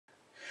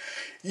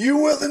You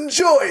will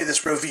enjoy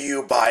this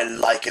review by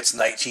Like It's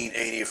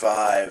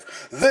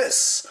 1985.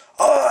 This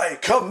I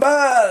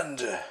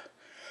command!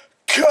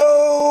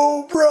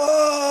 Cobra!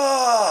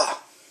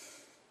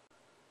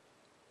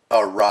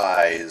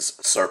 Arise,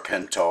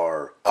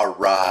 Serpentor,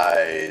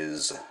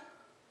 arise!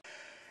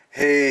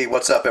 Hey,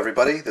 what's up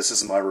everybody? This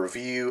is my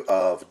review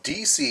of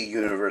DC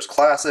Universe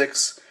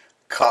Classics,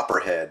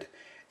 Copperhead.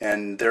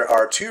 And there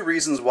are two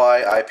reasons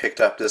why I picked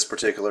up this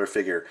particular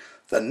figure.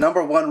 The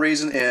number one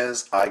reason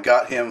is I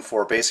got him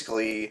for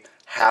basically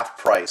half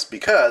price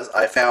because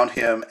I found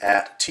him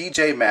at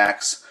TJ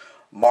Maxx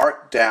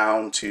marked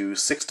down to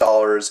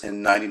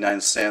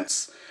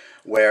 $6.99,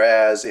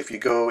 whereas if you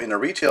go in a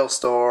retail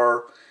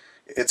store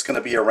it's going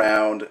to be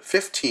around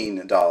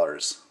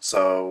 $15.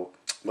 So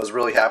was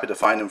really happy to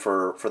find him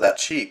for that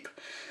cheap.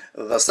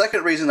 The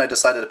second reason I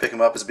decided to pick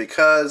him up is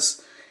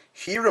because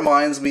he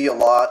reminds me a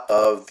lot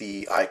of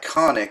the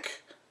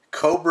iconic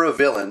Cobra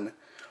villain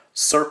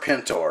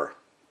Serpentor,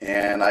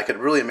 and I could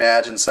really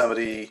imagine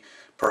somebody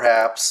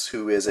perhaps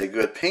who is a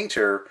good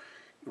painter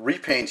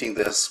repainting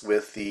this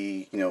with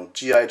the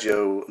G.I.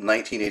 Joe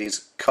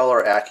 1980s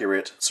color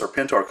accurate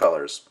Serpentor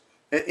colors.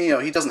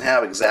 He doesn't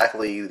have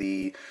exactly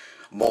the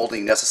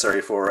molding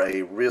necessary for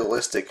a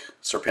realistic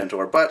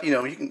Serpentor, but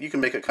you can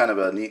make it kind of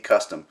a neat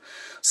custom.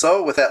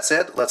 So with that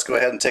said, let's go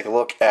ahead and take a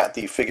look at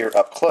the figure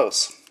up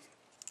close.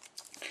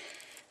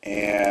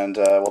 And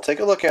we'll take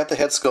a look at the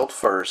head sculpt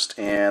first,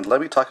 and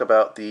let me talk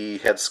about the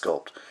head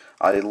sculpt.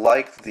 I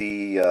like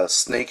the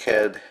snake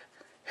head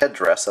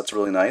headdress. That's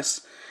really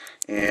nice,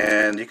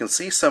 and you can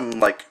see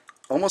some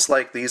almost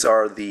like these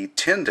are the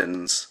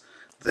tendons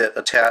that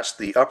attach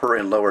the upper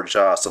and lower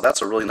jaw, so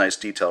that's a really nice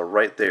detail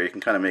right there. You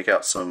can kind of make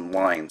out some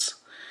lines.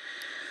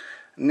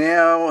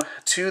 Now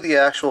to the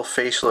actual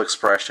facial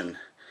expression.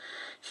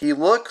 He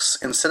looks,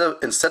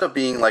 instead of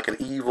being like an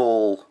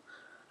evil,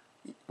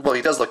 well,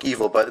 he does look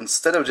evil, but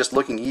instead of just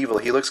looking evil,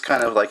 he looks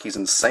kind of like he's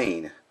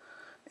insane.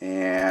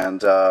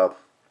 And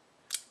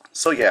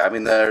so yeah, I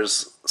mean,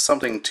 there's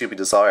something to be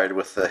desired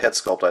with the head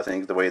sculpt, I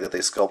think, the way that they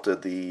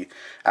sculpted the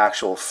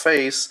actual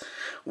face.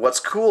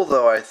 What's cool,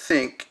 though, I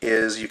think,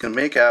 is you can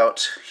make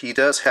out he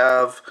does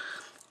have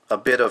a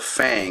bit of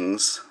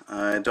fangs.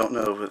 I don't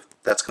know if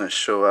that's going to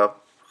show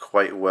up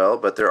quite well,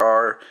 but there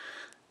are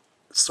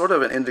sort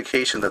of an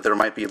indication that there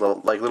might be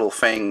little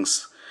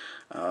fangs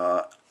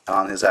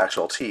on his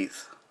actual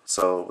teeth.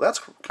 So that's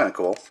kind of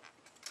cool.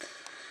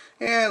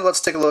 And let's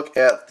take a look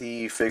at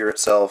the figure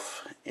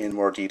itself in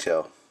more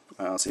detail.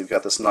 So you've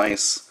got this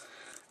nice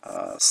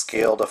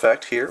scaled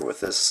effect here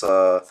with this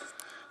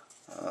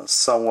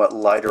somewhat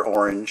lighter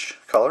orange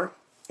color,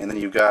 and then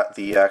you've got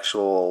the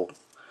actual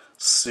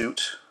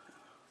suit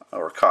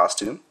or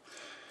costume,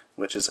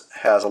 which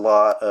has a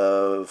lot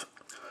of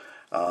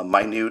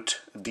minute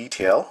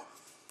detail.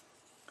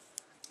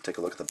 Take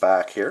a look at the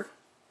back here.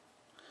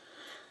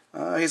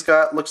 He's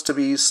got, looks to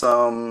be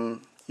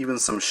even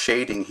some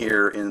shading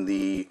here in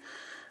the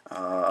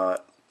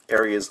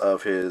areas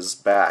of his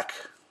back,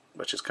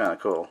 which is kind of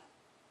cool.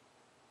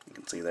 You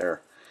can see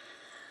there.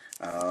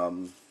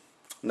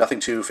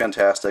 Nothing too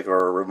fantastic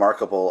or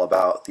remarkable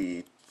about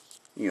the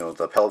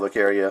the pelvic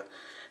area,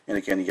 and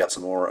again you got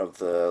some more of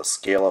the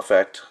scale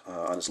effect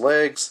on his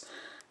legs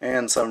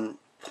and some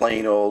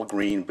plain old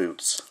green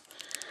boots.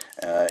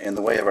 In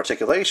the way of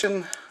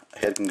articulation,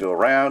 head can go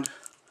around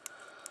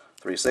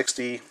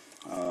 360.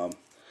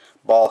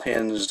 Ball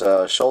hinged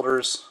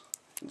shoulders,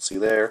 you can see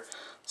there.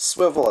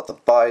 Swivel at the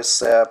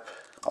bicep,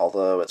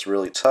 although it's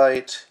really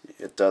tight.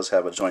 It does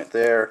have a joint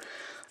there.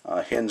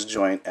 Hinge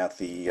joint at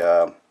the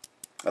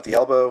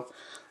elbow,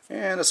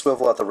 and a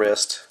swivel at the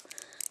wrist.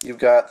 You've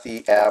got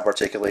the ab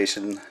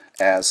articulation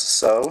as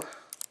so.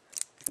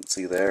 You can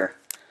see there.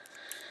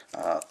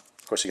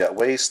 Of course, you got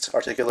waist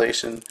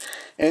articulation,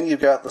 and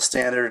you've got the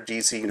standard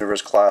DC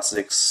Universe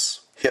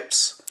Classics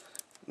hips.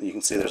 You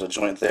can see there's a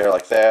joint there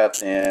like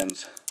that,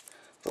 and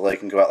the leg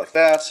can go out like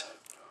that.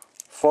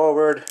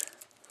 Forward,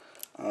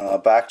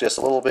 back just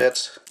a little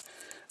bit.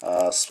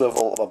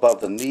 Swivel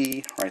above the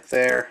knee right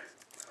there.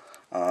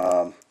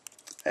 A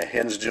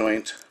hinge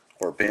joint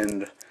or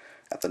bend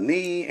at the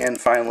knee, and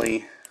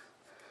finally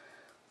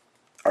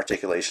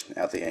articulation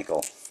at the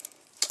ankle.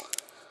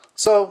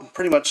 So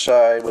pretty much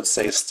I would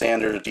say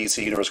standard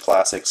DC Universe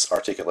Classics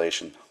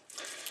articulation.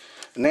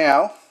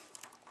 Now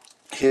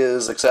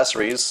his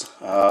accessories,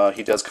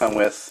 he does come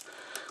with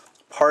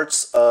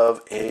parts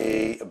of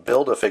a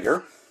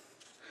Build-A-Figure,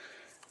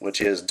 which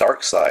is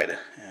Darkseid.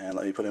 And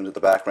let me put him to the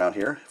background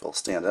here, if he'll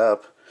stand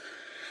up.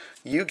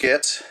 You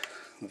get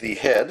the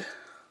head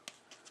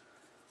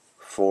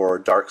for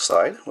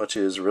Darkseid, which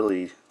is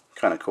really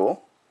kind of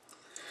cool.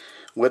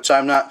 Which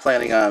I'm not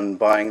planning on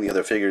buying the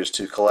other figures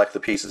to collect the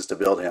pieces to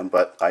build him,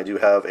 but I do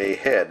have a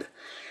head.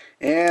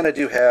 And I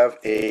do have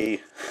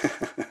a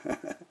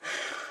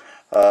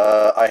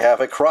I have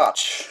a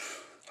crotch.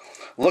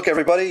 Look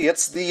everybody,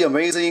 it's the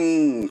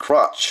amazing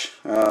crotch.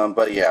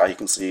 But yeah, you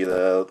can see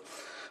the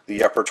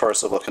upper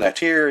torso will connect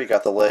here. You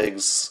got the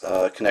legs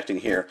connecting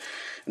here.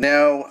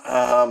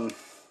 Now,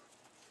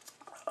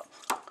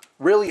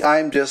 really,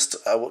 I'm just,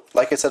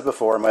 like I said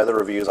before in my other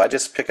reviews, I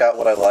just pick out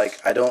what I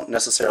like. I don't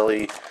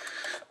necessarily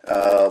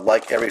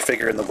like every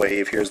figure in the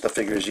wave. Here's the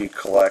figures you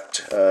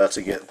collect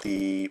to get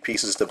the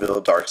pieces to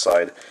build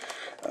Darkseid.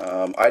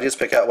 I just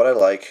pick out what I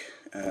like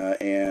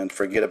and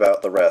forget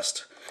about the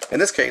rest. In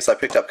this case, I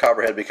picked up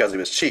Copperhead because he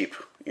was cheap.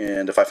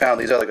 And if I found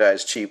these other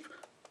guys cheap,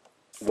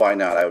 why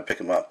not? I would pick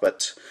them up.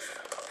 But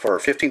for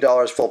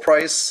 $15 full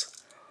price,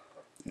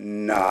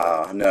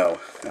 nah, no.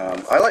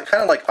 I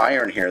kind of like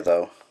Iron here,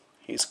 though.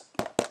 He's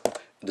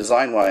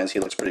design-wise, he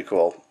looks pretty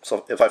cool.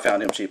 So if I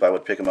found him cheap, I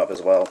would pick him up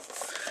as well.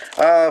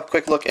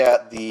 Quick look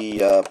at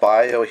the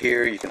bio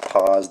here. You can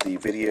pause the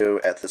video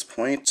at this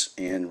point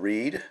and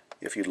read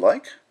if you'd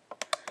like.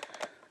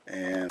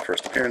 And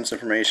first appearance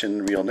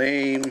information, real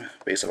name,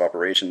 base of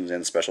operations,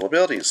 and special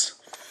abilities.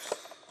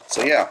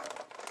 So yeah.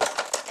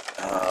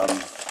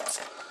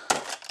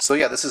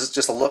 This is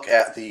just a look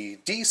at the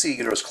DC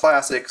Universe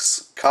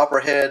Classics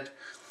Copperhead.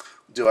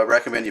 Do I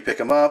recommend you pick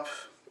them up?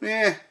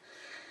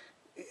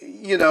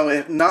 You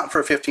know, not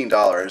for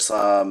 $15.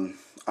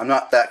 I'm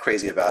not that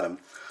crazy about them.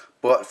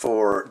 But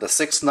for the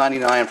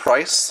 $6.99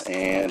 price,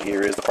 and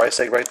here is the price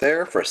tag right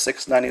there, for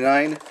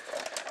 $6.99,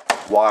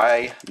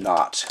 why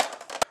not?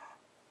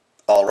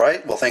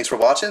 Alright, well thanks for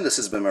watching. This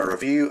has been my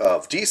review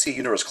of DC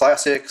Universe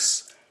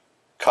Classics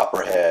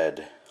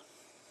Copperhead.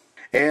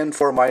 And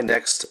for my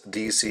next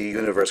DC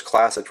Universe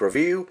Classics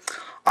review,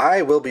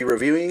 I will be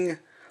reviewing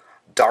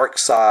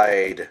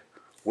Darkseid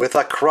with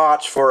a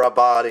crotch for a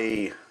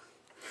body.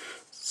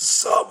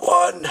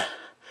 Someone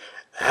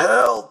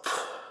help!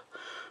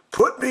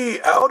 Put me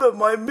out of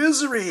my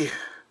misery!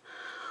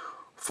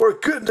 For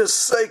goodness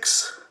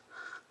sakes,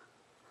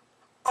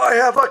 I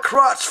have a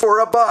crotch for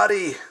a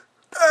body!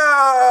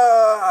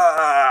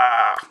 Ah!